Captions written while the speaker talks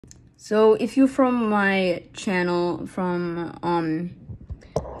So if you're from my channel, from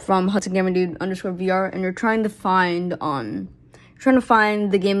Hudson Gamer Dude _VR, and you're trying to find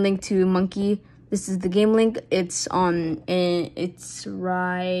the game link to Monke, this is the game link. It's it's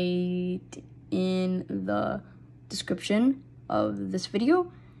right in the description of this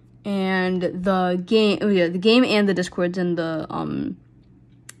video, and the game and the Discord's in the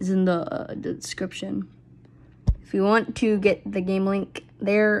the description. If you want to get the game link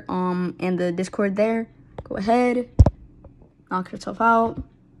there, and the Discord there, go ahead, knock yourself out.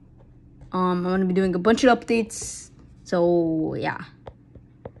 I'm gonna be doing a bunch of updates, so yeah,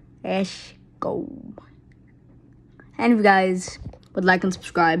 let's go. And if you guys would like and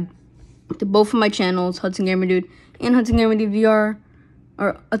subscribe to both of my channels, Hudson Gamer Dude and Hudson Gamer Dude VR,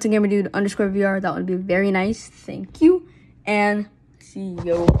 or Hudson Gamer Dude _VR, that would be very nice. Thank you, and see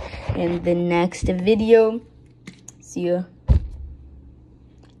you in the next video. See ya.